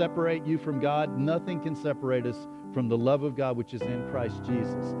trying to separate you from God, nothing can separate us from the love of God which is in Christ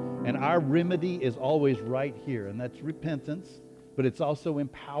Jesus. And our remedy is always right here, and that's repentance, but it's also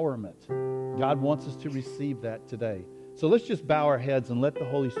empowerment. God wants us to receive that today. So let's just bow our heads and let the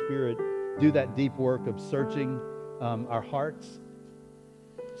Holy Spirit do that deep work of searching our hearts,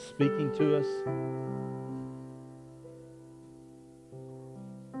 speaking to us.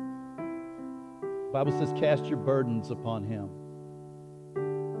 The Bible says, cast your burdens upon Him.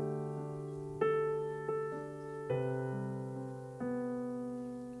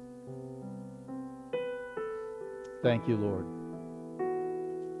 Thank you, Lord.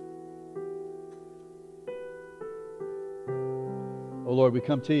 Oh, Lord, we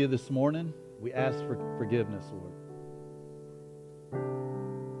come to you this morning. We ask for forgiveness, Lord.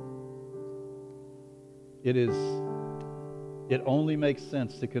 It only makes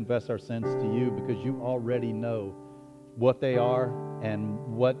sense to confess our sins to you because you already know what they are and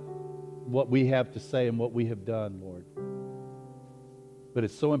what we have to say and what we have done, Lord. But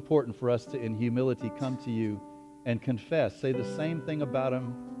it's so important for us to, in humility, come to you and confess. Say the same thing about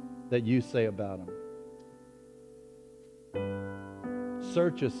Him that you say about Him.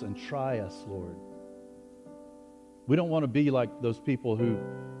 Search us and try us, Lord. We don't want to be like those people who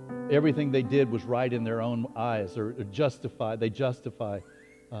everything they did was right in their own eyes, or they justify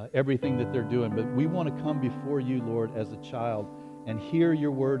everything that they're doing. But we want to come before you, Lord, as a child and hear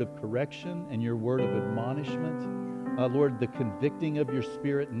your word of correction and your word of admonishment. Lord, the convicting of your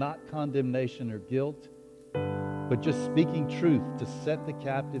Spirit, not condemnation or guilt, but just speaking truth to set the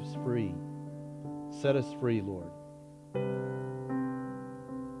captives free. Set us free, Lord.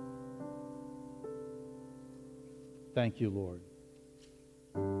 Thank you, Lord.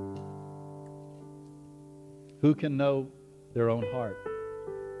 Who can know their own heart?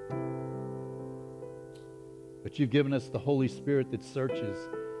 But you've given us the Holy Spirit that searches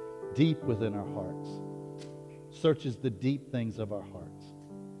deep within our hearts, searches the deep things of our hearts.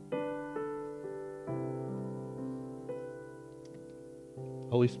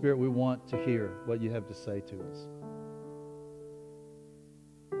 Holy Spirit, we want to hear what you have to say to us.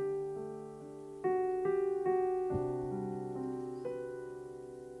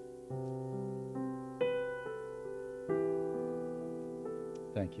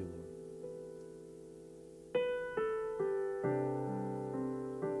 Thank you, Lord.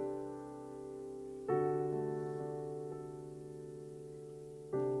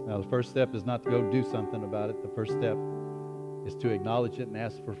 Now, the first step is not to go do something about it. The first step is to acknowledge it and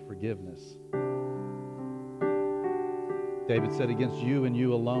ask for forgiveness. David said, against you and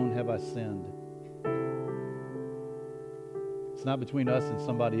you alone have I sinned. It's not between us and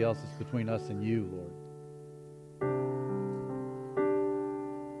somebody else. It's between us and you, Lord.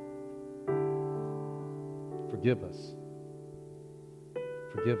 Forgive us.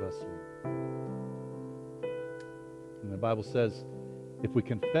 Forgive us, Lord. And the Bible says, if we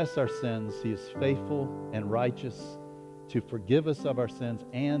confess our sins, He is faithful and righteous to forgive us of our sins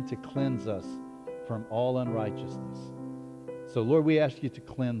and to cleanse us from all unrighteousness. So, Lord, we ask you to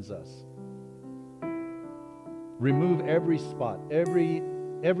cleanse us. Remove every spot,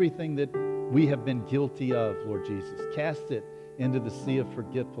 everything that we have been guilty of, Lord Jesus. Cast it into the sea of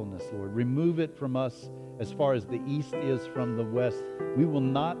forgetfulness, Lord. Remove it from us as far as the east is from the west. We will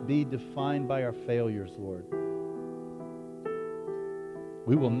not be defined by our failures, Lord.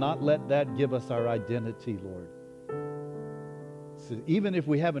 We will not let that give us our identity, Lord. So even if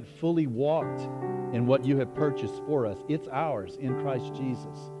we haven't fully walked in what you have purchased for us, it's ours in Christ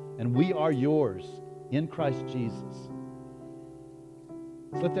Jesus. And we are yours in Christ Jesus.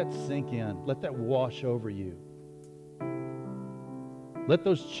 So let that sink in. Let that wash over you. Let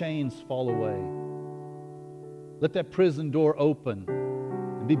those chains fall away. Let that prison door open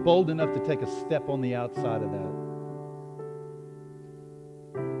and be bold enough to take a step on the outside of that.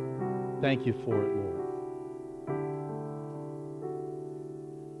 Thank you for it, Lord.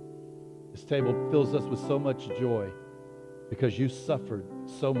 This table fills us with so much joy because you suffered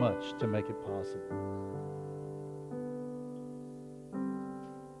so much to make it possible.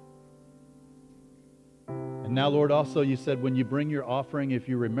 And now, Lord, also you said when you bring your offering, if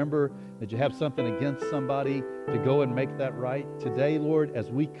you remember that you have something against somebody, to go and make that right. Today, Lord, as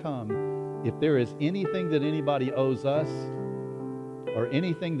we come, if there is anything that anybody owes us or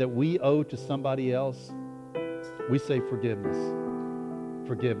anything that we owe to somebody else, we say forgiveness.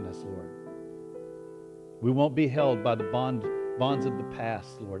 Forgiveness, Lord. We won't be held by the bonds of the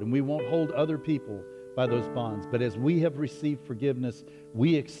past, Lord, and we won't hold other people by those bonds. But as we have received forgiveness,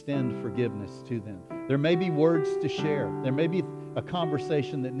 we extend forgiveness to them. There may be words to share. There may be a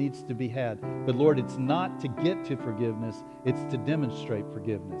conversation that needs to be had. But Lord, it's not to get to forgiveness. It's to demonstrate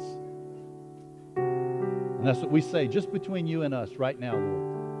forgiveness. And that's what we say just between you and us right now,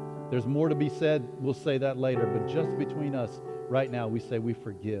 Lord. There's more to be said. We'll say that later. But just between us right now, we say we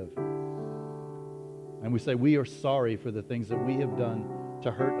forgive. And we say we are sorry for the things that we have done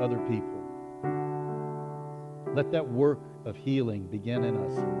to hurt other people. Let that work of healing begin in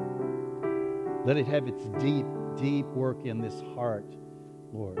us. Let it have its deep, deep work in this heart,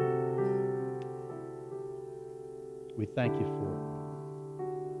 Lord. We thank you for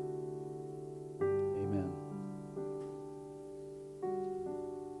it. Amen.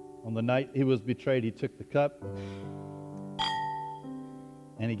 On the night he was betrayed, he took the cup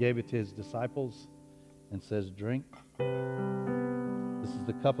and he gave it to his disciples and says, drink. This is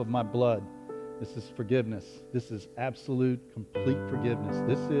the cup of my blood. This is forgiveness. This is absolute, complete forgiveness.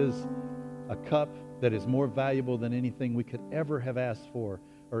 This is a cup that is more valuable than anything we could ever have asked for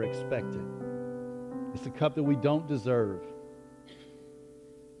or expected. It's a cup that we don't deserve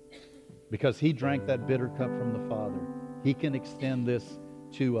because he drank that bitter cup from the Father. He can extend this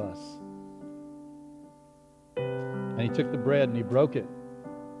to us. And he took the bread and he broke it.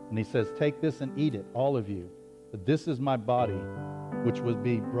 And he says, take this and eat it, all of you. But this is my body, which would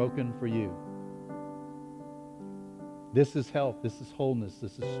be broken for you. This is health, this is wholeness,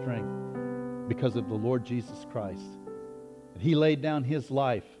 this is strength because of the Lord Jesus Christ. And he laid down his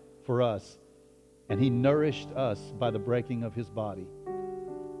life for us, and he nourished us by the breaking of his body.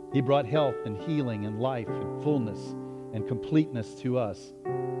 He brought health and healing and life and fullness and completeness to us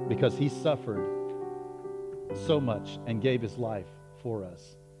because he suffered so much and gave his life for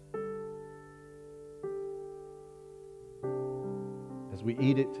us. As we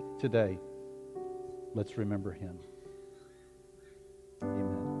eat it today, let's remember him.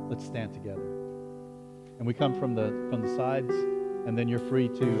 Amen. Let's stand together. And we come from the sides, and then you're free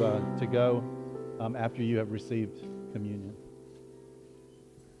to go after you have received communion.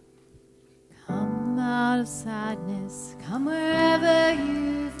 Come out of sadness, come wherever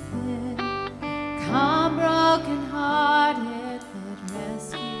you've been. Come broken-hearted, let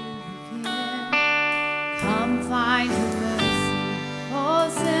rescue begin. Come find your mercy, oh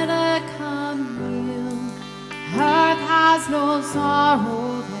sinner, come kneel. Earth has no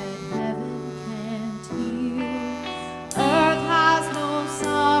sorrow.